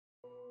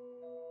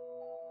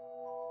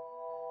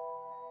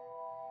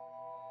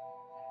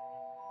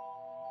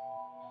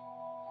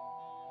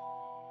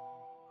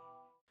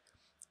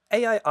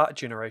AI art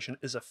generation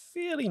is a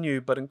fairly new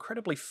but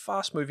incredibly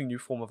fast-moving new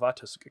form of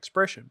artistic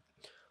expression.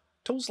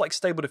 Tools like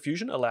Stable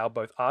Diffusion allow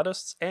both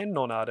artists and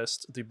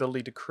non-artists the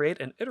ability to create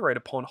and iterate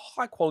upon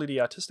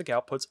high-quality artistic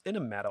outputs in a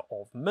matter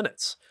of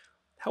minutes.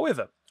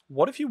 However,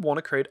 what if you want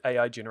to create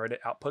AI-generated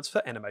outputs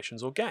for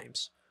animations or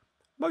games?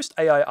 Most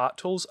AI art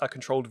tools are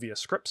controlled via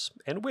scripts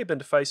and web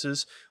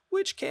interfaces,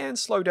 which can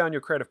slow down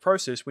your creative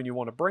process when you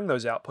want to bring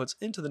those outputs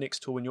into the next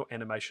tool in your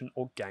animation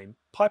or game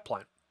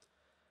pipeline.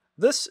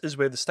 This is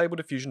where the Stable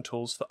Diffusion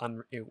Tools for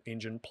Unreal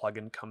Engine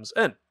plugin comes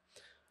in.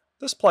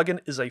 This plugin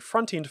is a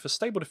front end for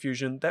Stable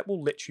Diffusion that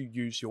will let you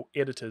use your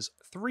editor's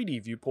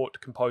 3D viewport to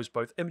compose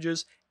both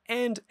images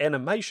and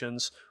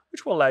animations,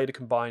 which will allow you to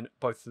combine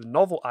both the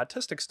novel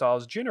artistic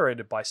styles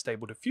generated by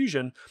Stable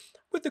Diffusion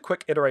with the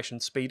quick iteration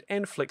speed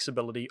and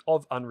flexibility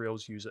of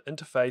Unreal's user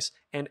interface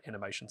and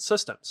animation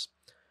systems.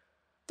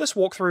 This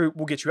walkthrough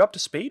will get you up to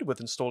speed with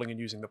installing and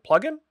using the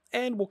plugin,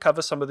 and will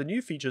cover some of the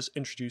new features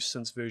introduced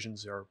since version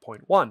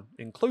 0.1,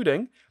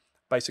 including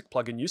basic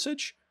plugin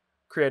usage,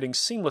 creating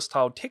seamless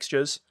tiled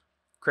textures,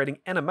 creating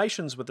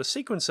animations with the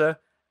sequencer,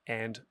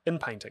 and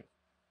inpainting.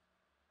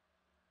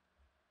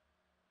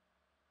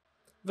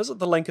 Visit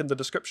the link in the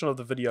description of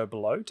the video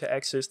below to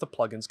access the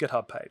plugin's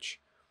GitHub page.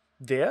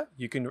 There,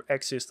 you can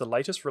access the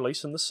latest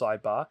release in the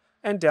sidebar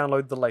and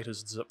download the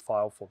latest zip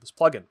file for this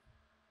plugin.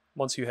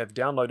 Once you have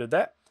downloaded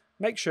that,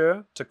 make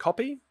sure to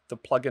copy the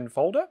plugin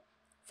folder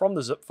from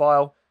the zip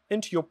file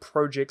into your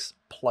project's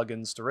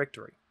plugins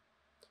directory.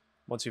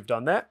 Once you've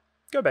done that,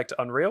 go back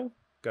to Unreal,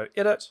 go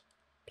Edit,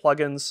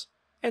 Plugins,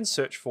 and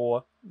search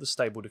for the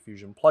Stable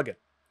Diffusion plugin,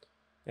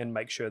 and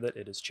make sure that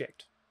it is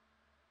checked.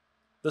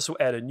 This will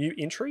add a new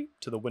entry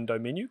to the window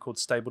menu called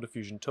Stable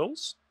Diffusion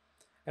Tools,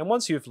 and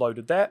once you've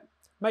loaded that,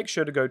 make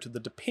sure to go to the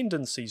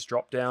Dependencies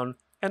drop-down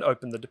and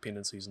open the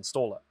Dependencies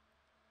installer.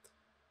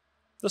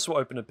 This will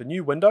open up a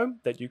new window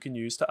that you can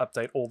use to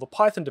update all the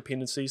Python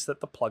dependencies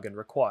that the plugin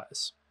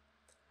requires.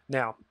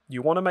 Now,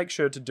 you want to make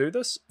sure to do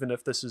this even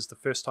if this is the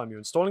first time you're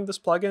installing this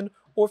plugin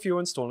or if you're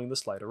installing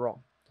this later on.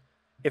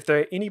 If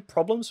there are any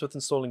problems with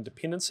installing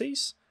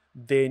dependencies,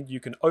 then you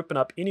can open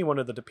up any one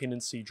of the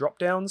dependency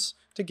drop-downs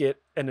to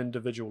get an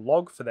individual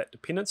log for that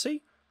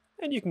dependency,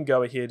 and you can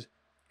go ahead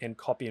and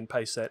copy and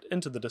paste that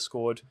into the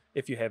Discord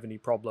if you have any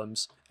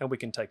problems, and we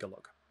can take a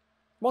look.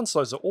 Once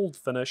those are all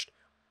finished,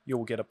 you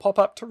will get a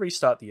pop-up to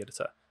restart the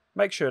editor.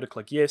 Make sure to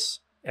click yes,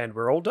 and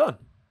we're all done.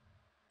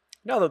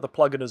 Now that the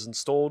plugin is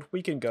installed,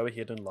 we can go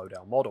ahead and load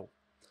our model.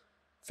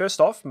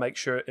 First off, make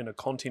sure in a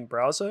content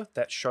browser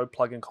that Show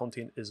Plugin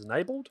Content is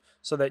enabled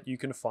so that you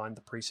can find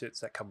the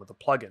presets that come with the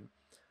plugin.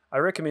 I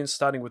recommend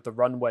starting with the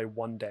Runway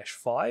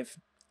 1-5,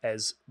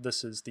 as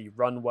this is the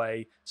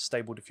Runway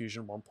Stable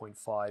Diffusion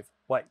 1.5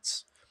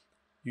 weights.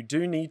 You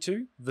do need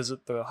to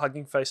visit the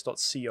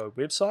huggingface.co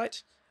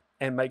website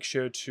and make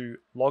sure to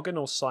log in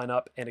or sign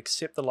up and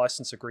accept the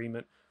license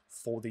agreement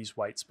for these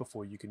weights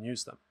before you can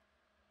use them.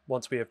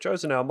 Once we have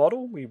chosen our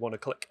model, we want to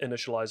click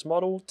Initialize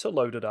Model to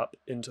load it up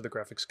into the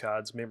graphics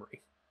card's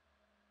memory.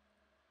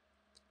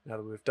 Now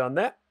that we've done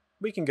that,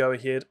 we can go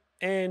ahead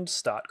and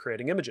start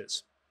creating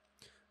images.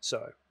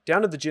 So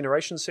down in the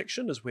generation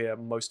section is where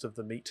most of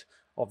the meat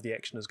of the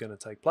action is going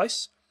to take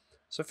place.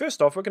 So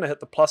first off, we're going to hit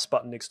the plus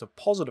button next to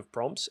positive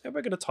prompts, and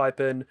we're going to type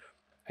in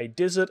a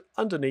desert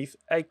underneath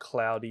a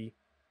cloudy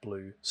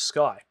blue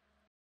sky.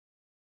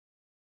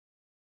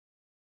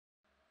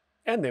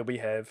 And there we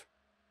have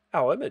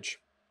our image.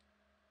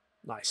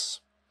 Nice.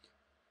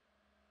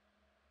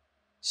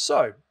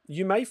 So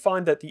you may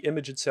find that the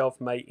image itself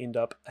may end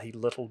up a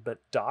little bit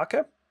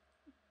darker.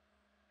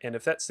 And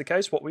if that's the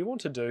case, what we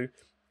want to do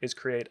is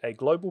create a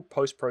global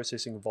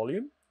post-processing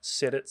volume,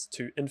 set it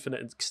to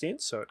infinite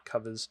extent so it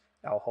covers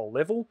our whole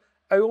level.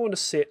 I want to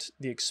set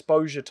the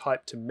exposure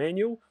type to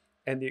manual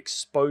and the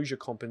exposure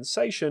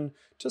compensation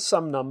to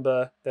some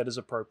number that is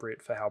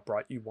appropriate for how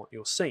bright you want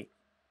your scene.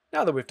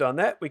 Now that we've done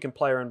that, we can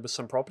play around with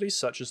some properties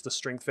such as the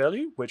strength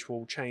value, which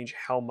will change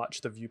how much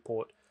the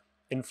viewport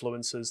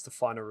influences the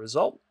final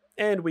result,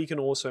 and we can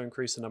also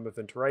increase the number of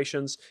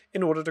iterations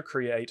in order to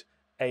create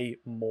a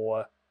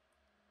more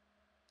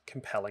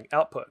compelling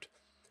output.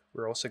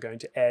 We're also going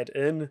to add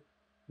in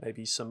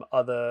maybe some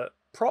other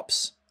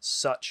props,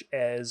 such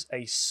as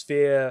a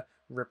sphere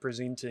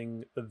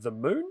representing the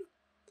moon,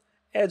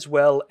 as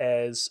well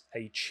as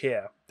a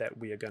chair that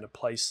we are going to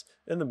place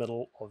in the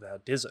middle of our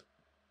desert.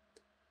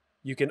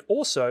 You can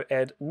also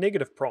add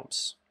negative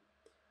prompts.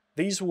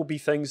 These will be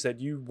things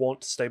that you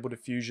want Stable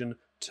Diffusion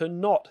to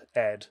not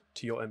add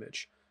to your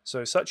image.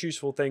 So such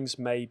useful things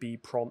may be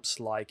prompts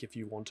like if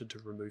you wanted to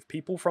remove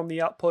people from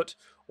the output,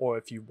 or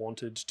if you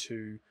wanted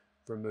to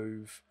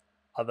remove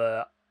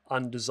other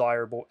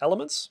undesirable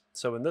elements.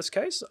 So in this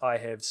case, I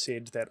have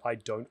said that I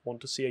don't want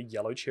to see a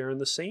yellow chair in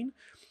the scene.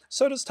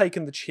 So it has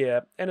taken the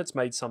chair and it's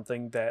made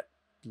something that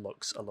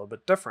looks a little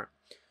bit different.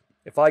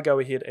 If I go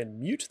ahead and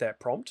mute that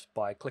prompt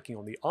by clicking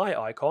on the eye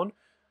icon,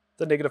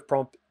 the negative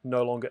prompt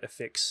no longer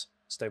affects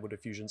Stable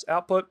Diffusion's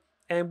output,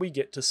 and we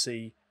get to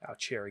see our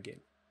chair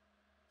again.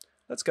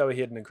 Let's go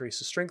ahead and increase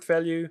the strength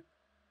value,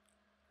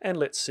 and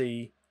let's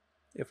see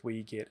if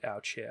we get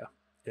our chair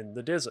in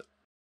the desert.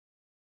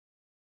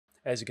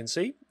 As you can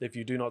see, if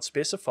you do not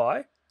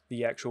specify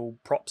the actual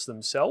props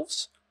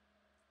themselves,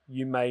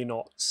 you may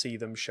not see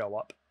them show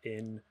up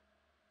in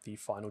the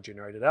final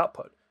generated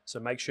output. So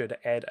make sure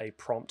to add a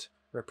prompt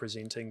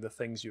representing the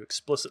things you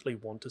explicitly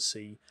want to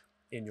see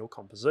in your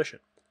composition.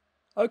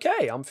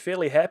 Okay, I'm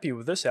fairly happy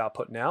with this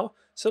output now,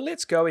 so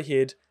let's go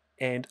ahead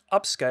and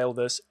upscale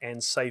this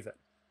and save it.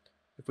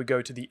 If we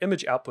go to the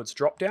image outputs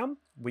dropdown,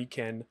 we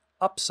can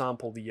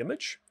upsample the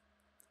image,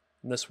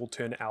 and this will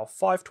turn our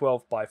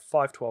 512 by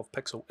 512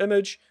 pixel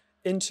image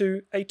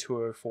into a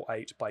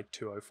 2048 by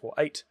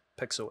 2048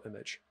 pixel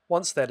image.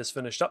 Once that is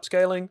finished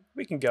upscaling,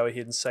 we can go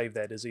ahead and save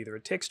that as either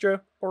a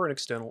texture or an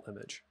external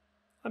image.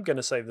 I'm going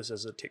to save this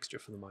as a texture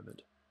for the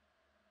moment.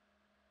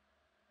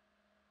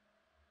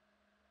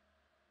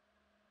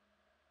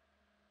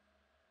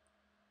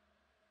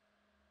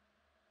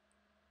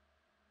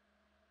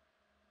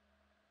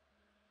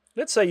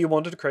 Let's say you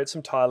wanted to create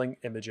some tiling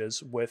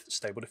images with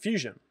Stable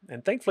Diffusion,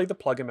 and thankfully the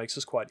plugin makes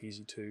this quite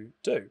easy to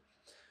do.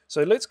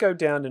 So let's go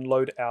down and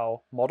load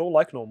our model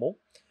like normal,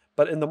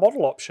 but in the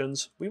model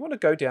options, we want to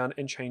go down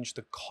and change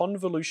the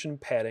convolution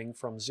padding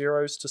from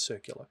zeros to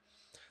circular.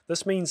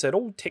 This means that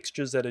all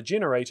textures that are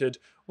generated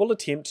will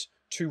attempt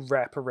to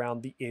wrap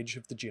around the edge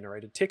of the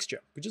generated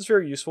texture, which is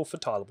very useful for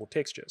tileable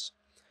textures.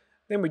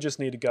 Then we just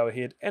need to go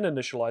ahead and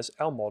initialize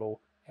our model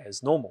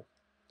as normal.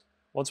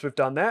 Once we've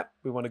done that,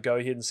 we want to go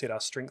ahead and set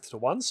our strength to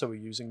 1, so we're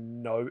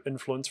using no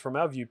influence from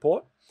our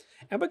viewport.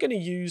 And we're going to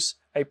use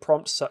a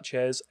prompt such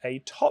as a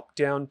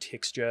top-down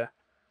texture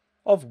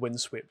of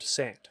windswept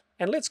sand.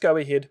 And let's go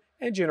ahead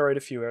and generate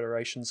a few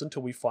iterations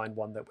until we find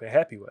one that we're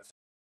happy with.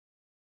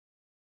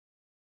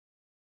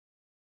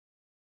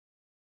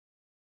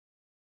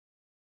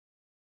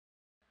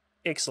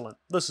 Excellent,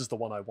 this is the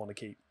one I want to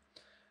keep.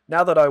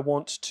 Now that I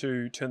want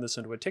to turn this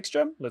into a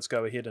texture, let's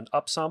go ahead and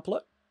upsample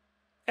it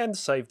and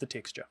save the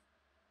texture.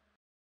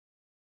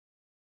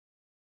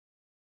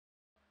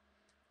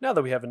 Now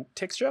that we have a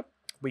texture,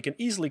 we can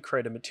easily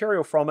create a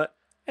material from it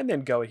and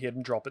then go ahead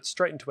and drop it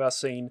straight into our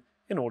scene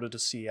in order to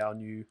see our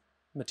new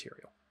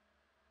material.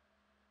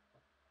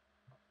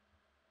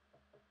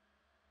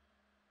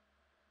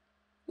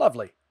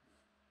 Lovely.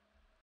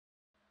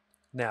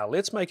 Now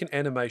let's make an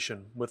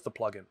animation with the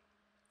plugin.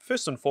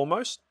 First and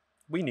foremost,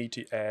 we need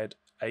to add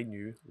a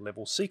new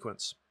level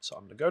sequence. So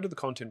I'm going to go to the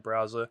content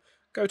browser,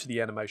 go to the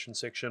animation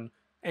section,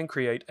 and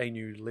create a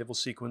new level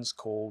sequence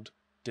called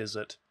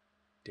Desert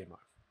Demo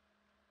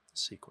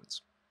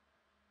Sequence.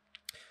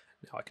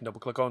 Now I can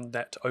double click on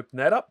that to open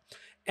that up,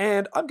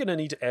 and I'm going to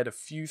need to add a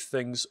few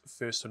things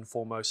first and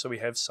foremost so we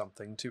have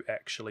something to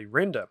actually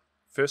render.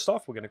 First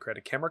off, we're going to create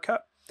a camera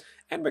cut,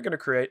 and we're going to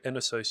create an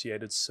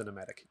associated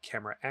cinematic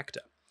camera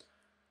actor.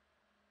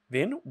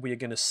 Then we're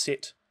going to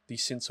set the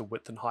sensor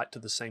width and height to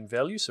the same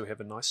value, so we have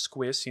a nice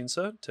square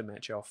sensor to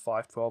match our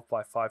 512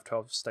 by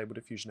 512 Stable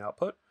Diffusion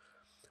output.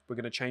 We're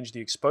going to change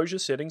the exposure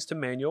settings to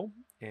manual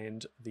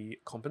and the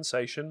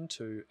compensation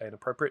to an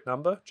appropriate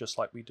number, just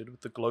like we did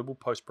with the global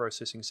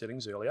post-processing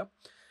settings earlier.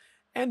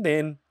 And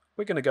then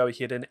we're going to go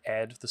ahead and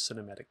add the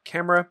cinematic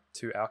camera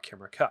to our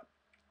camera cut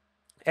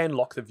and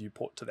lock the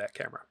viewport to that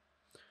camera.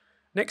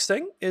 Next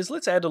thing is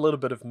let's add a little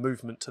bit of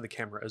movement to the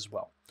camera as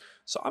well.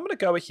 So I'm going to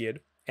go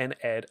ahead and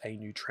add a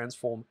new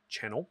transform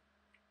channel.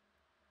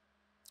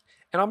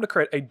 And I'm going to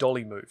create a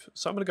dolly move.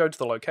 So I'm going to go to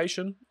the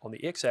location on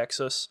the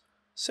x-axis,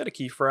 set a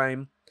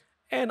keyframe,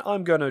 and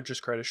I'm going to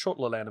just create a short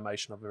little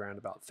animation of around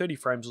about 30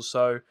 frames or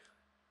so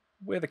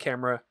where the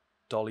camera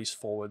dollies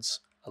forwards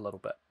a little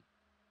bit.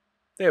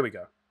 There we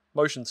go,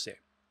 motion set.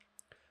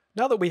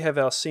 Now that we have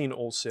our scene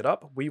all set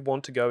up, we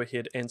want to go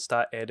ahead and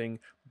start adding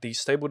the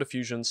Stable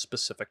Diffusion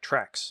specific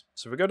tracks.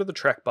 So if we go to the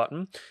track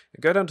button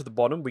and go down to the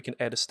bottom, we can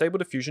add a Stable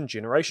Diffusion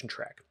generation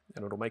track,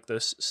 and it'll make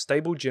this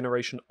Stable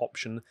Generation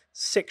Option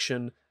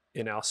section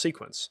in our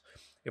sequence.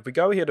 If we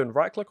go ahead and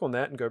right click on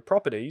that and go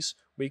properties,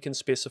 we can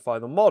specify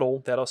the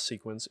model that our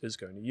sequence is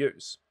going to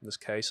use. In this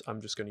case,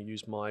 I'm just going to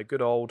use my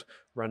good old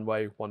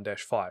runway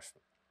 1-5.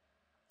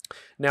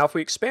 Now if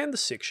we expand the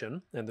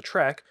section and the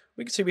track,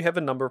 we can see we have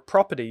a number of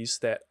properties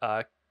that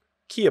are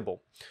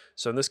keyable.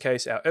 So in this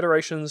case, our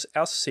iterations,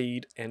 our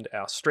seed, and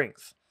our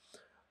strength.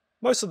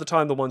 Most of the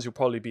time, the ones you'll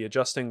probably be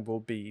adjusting will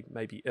be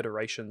maybe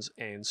iterations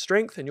and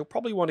strength, and you'll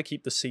probably want to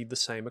keep the seed the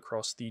same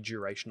across the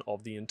duration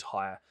of the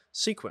entire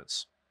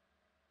sequence.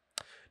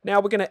 Now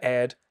we're going to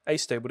add a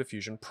Stable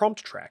Diffusion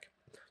prompt track.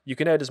 You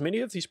can add as many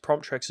of these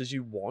prompt tracks as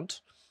you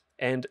want,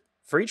 and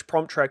for each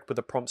prompt track with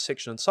a prompt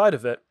section inside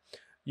of it,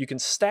 you can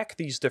stack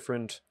these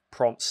different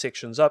prompt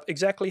sections up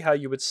exactly how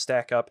you would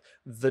stack up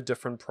the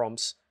different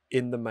prompts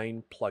in the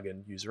main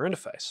plugin user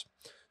interface.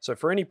 So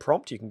for any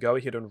prompt, you can go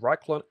ahead and right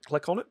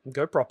click on it and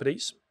go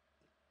properties,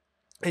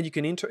 and you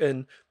can enter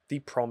in the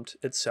prompt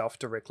itself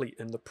directly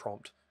in the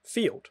prompt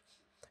field.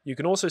 You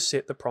can also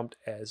set the prompt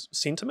as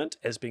sentiment,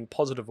 as being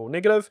positive or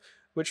negative,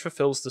 which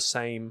fulfills the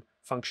same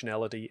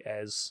functionality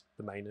as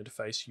the main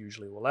interface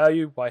usually will allow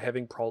you by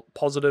having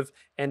positive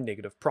and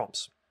negative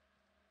prompts.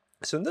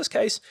 So in this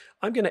case,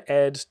 I'm going to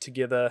add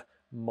together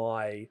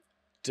my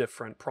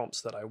different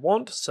prompts that I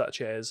want,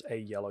 such as a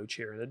yellow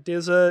chair in a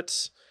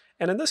desert.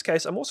 And in this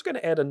case, I'm also going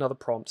to add another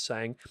prompt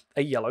saying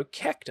a yellow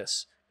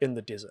cactus in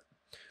the desert.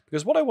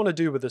 Because what I want to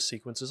do with this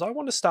sequence is I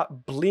want to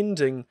start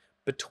blending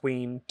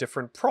between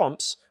different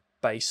prompts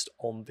based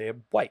on their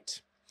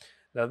weight.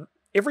 Now,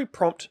 every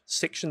prompt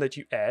section that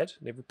you add,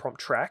 and every prompt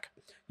track,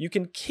 you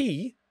can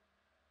key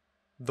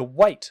the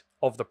weight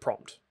of the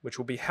prompt, which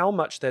will be how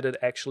much that it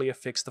actually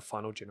affects the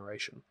final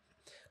generation.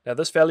 Now,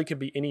 this value can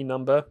be any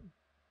number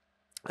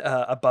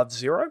above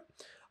 0.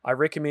 I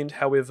recommend,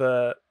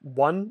 however,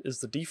 1 is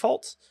the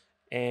default,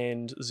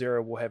 and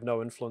 0 will have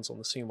no influence on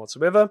the scene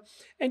whatsoever,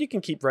 and you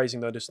can keep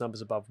raising those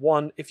numbers above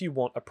 1 if you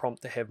want a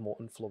prompt to have more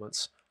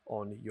influence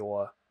on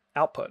your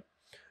output.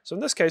 So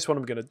in this case, what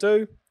I'm going to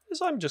do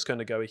is I'm just going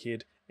to go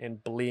ahead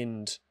and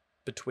blend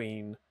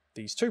between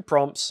these two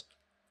prompts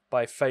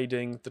by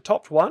fading the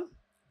top one,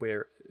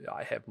 where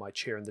I have my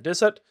chair in the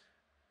desert,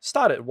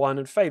 start at 1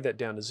 and fade that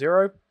down to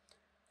 0,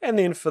 and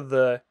then for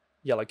the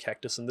yellow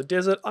cactus in the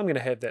desert, I'm going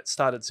to have that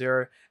start at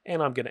 0,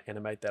 and I'm going to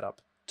animate that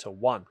up to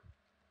 1.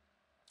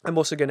 I'm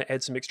also going to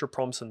add some extra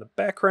prompts in the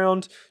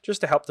background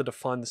just to help to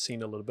define the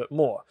scene a little bit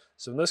more.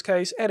 So in this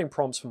case, adding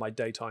prompts for my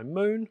daytime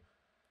moon,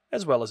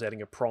 as well as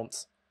adding a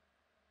prompt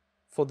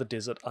for the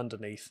desert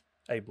underneath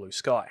a blue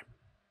sky.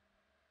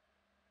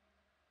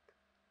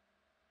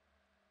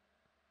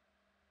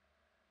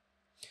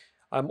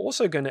 I'm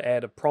also going to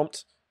add a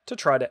prompt to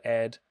try to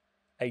add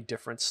a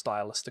different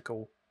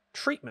stylistical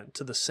treatment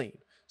to the scene.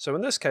 So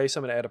in this case,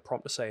 I'm going to add a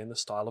prompt to say in the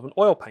style of an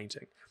oil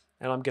painting,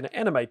 and I'm going to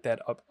animate that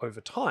up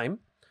over time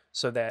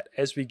so that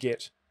as we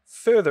get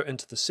further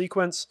into the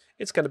sequence,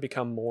 it's going to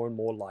become more and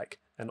more like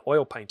an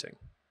oil painting.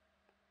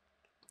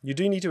 You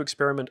do need to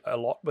experiment a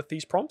lot with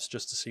these prompts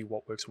just to see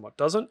what works and what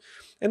doesn't.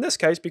 In this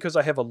case, because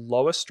I have a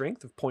lower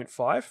strength of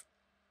 0.5,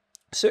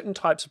 certain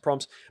types of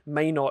prompts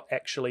may not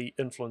actually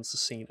influence the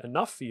scene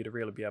enough for you to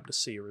really be able to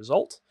see a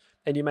result,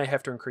 and you may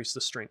have to increase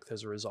the strength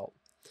as a result.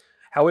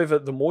 However,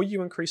 the more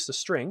you increase the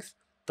strength,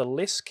 the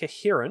less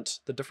coherent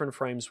the different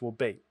frames will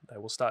be. They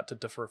will start to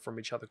differ from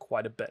each other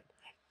quite a bit.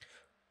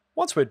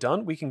 Once we're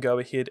done, we can go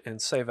ahead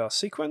and save our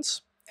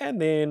sequence,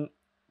 and then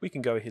we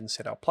can go ahead and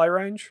set our play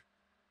range.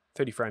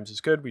 30 frames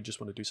is good, we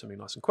just want to do something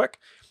nice and quick.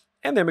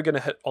 And then we're going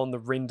to hit on the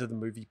render the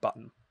movie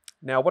button.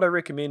 Now what I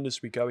recommend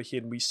is we go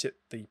ahead and we set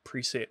the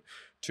preset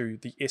to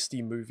the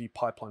SD movie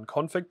pipeline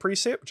config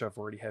preset, which I've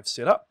already have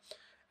set up.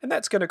 And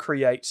that's going to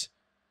create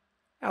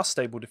our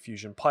Stable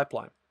Diffusion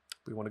pipeline.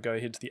 We want to go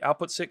ahead to the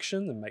output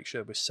section and make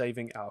sure we're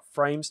saving our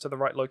frames to the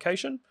right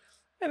location.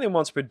 And then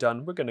once we're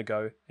done, we're going to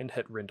go and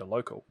hit render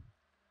local.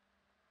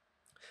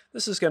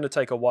 This is going to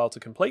take a while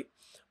to complete,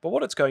 but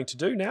what it's going to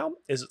do now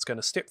is it's going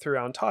to step through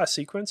our entire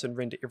sequence and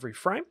render every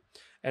frame.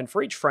 And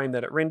for each frame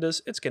that it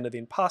renders, it's going to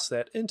then pass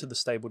that into the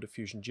Stable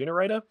Diffusion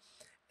generator.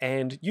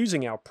 And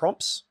using our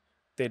prompts,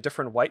 their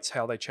different weights,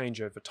 how they change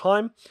over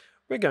time,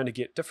 we're going to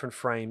get different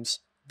frames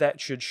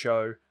that should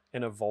show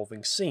an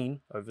evolving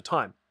scene over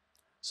time.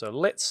 So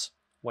let's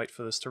wait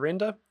for this to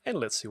render and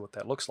let's see what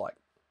that looks like.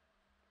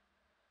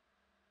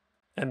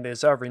 And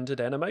there's our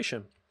rendered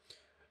animation.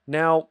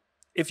 Now,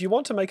 if you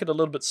want to make it a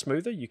little bit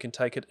smoother, you can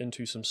take it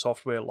into some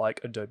software like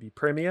Adobe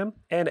Premiere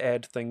and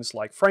add things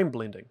like frame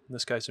blending. In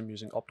this case, I'm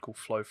using optical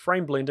flow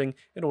frame blending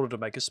in order to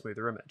make a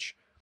smoother image.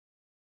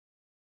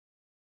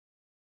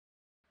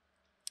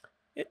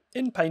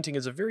 Inpainting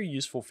is a very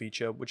useful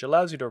feature which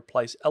allows you to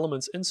replace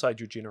elements inside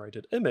your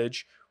generated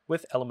image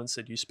with elements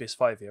that you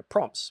specify via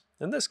prompts.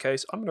 In this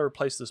case, I'm going to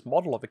replace this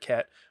model of a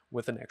cat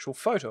with an actual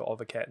photo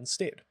of a cat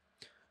instead.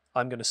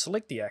 I'm going to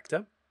select the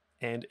actor,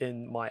 and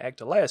in my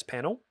actor layers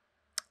panel,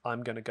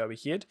 I'm going to go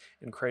ahead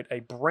and create a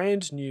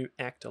brand new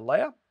actor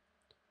layer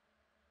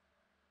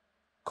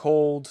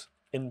called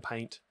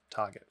Inpaint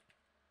Target.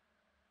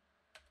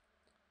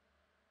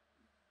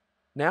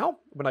 Now,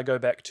 when I go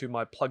back to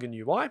my plugin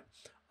UI,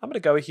 I'm going to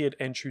go ahead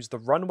and choose the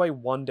Runway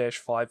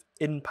 1-5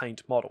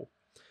 Inpaint model.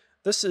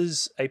 This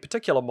is a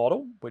particular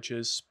model which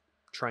is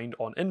trained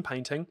on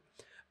inpainting,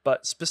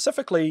 but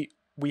specifically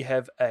we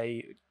have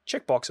a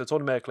checkbox that's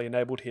automatically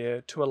enabled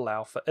here to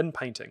allow for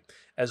inpainting,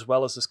 as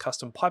well as this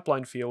custom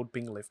pipeline field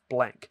being left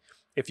blank.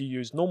 If you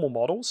use normal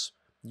models,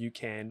 you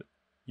can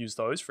use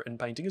those for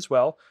inpainting as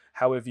well.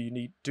 However,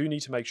 you do need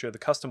to make sure the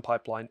custom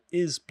pipeline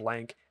is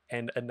blank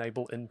and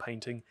enable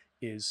inpainting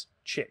is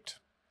checked.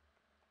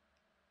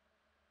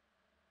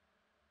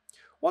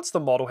 Once the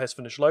model has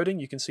finished loading,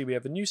 you can see we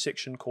have a new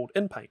section called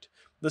Inpaint.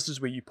 This is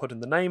where you put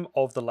in the name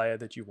of the layer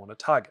that you want to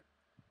target.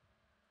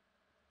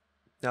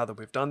 Now that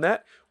we've done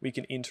that, we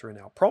can enter in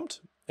our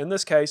prompt. In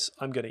this case,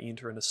 I'm going to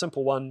enter in a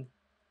simple one,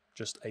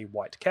 just a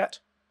white cat.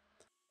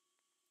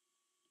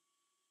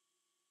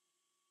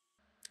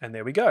 And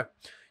there we go.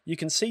 You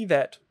can see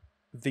that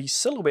the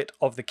silhouette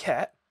of the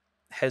cat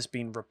has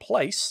been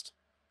replaced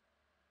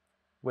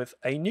with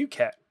a new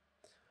cat.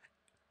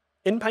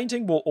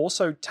 Inpainting will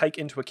also take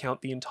into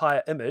account the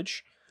entire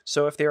image,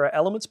 so if there are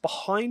elements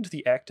behind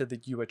the actor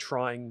that you are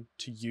trying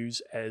to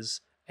use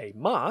as a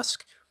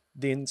mask,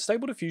 then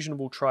Stable Diffusion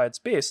will try its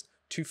best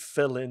to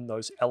fill in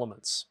those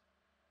elements.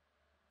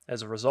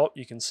 As a result,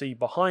 you can see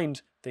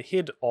behind the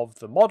head of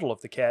the model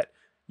of the cat,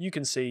 you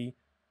can see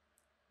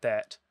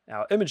that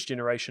our image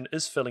generation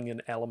is filling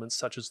in elements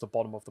such as the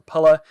bottom of the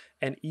pillar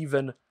and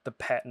even the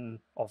pattern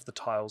of the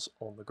tiles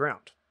on the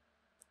ground.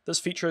 This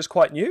feature is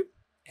quite new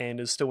and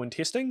is still in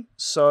testing,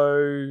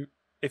 so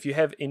if you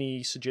have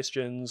any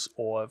suggestions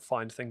or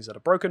find things that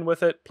are broken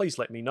with it, please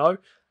let me know,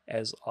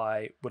 as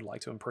I would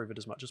like to improve it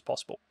as much as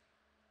possible.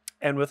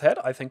 And with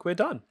that, I think we're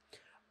done.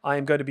 I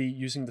am going to be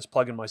using this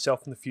plugin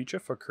myself in the future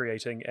for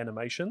creating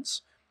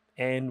animations,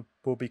 and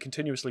we'll be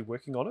continuously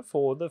working on it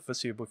for the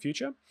foreseeable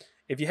future.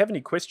 If you have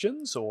any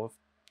questions or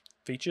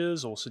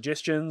features or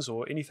suggestions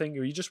or anything,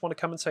 or you just want to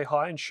come and say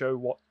hi and show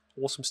what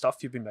awesome stuff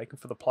you've been making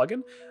for the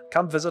plugin,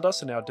 come visit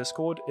us in our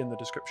Discord in the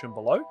description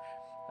below.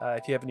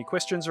 If you have any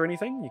questions or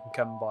anything, you can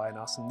come by and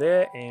ask them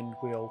there, and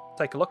we'll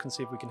take a look and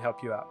see if we can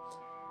help you out.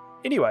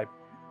 Anyway,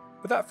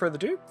 without further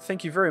ado,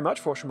 thank you very much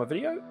for watching my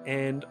video,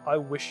 and I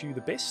wish you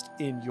the best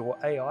in your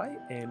AI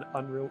and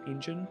Unreal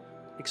Engine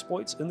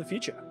exploits in the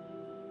future.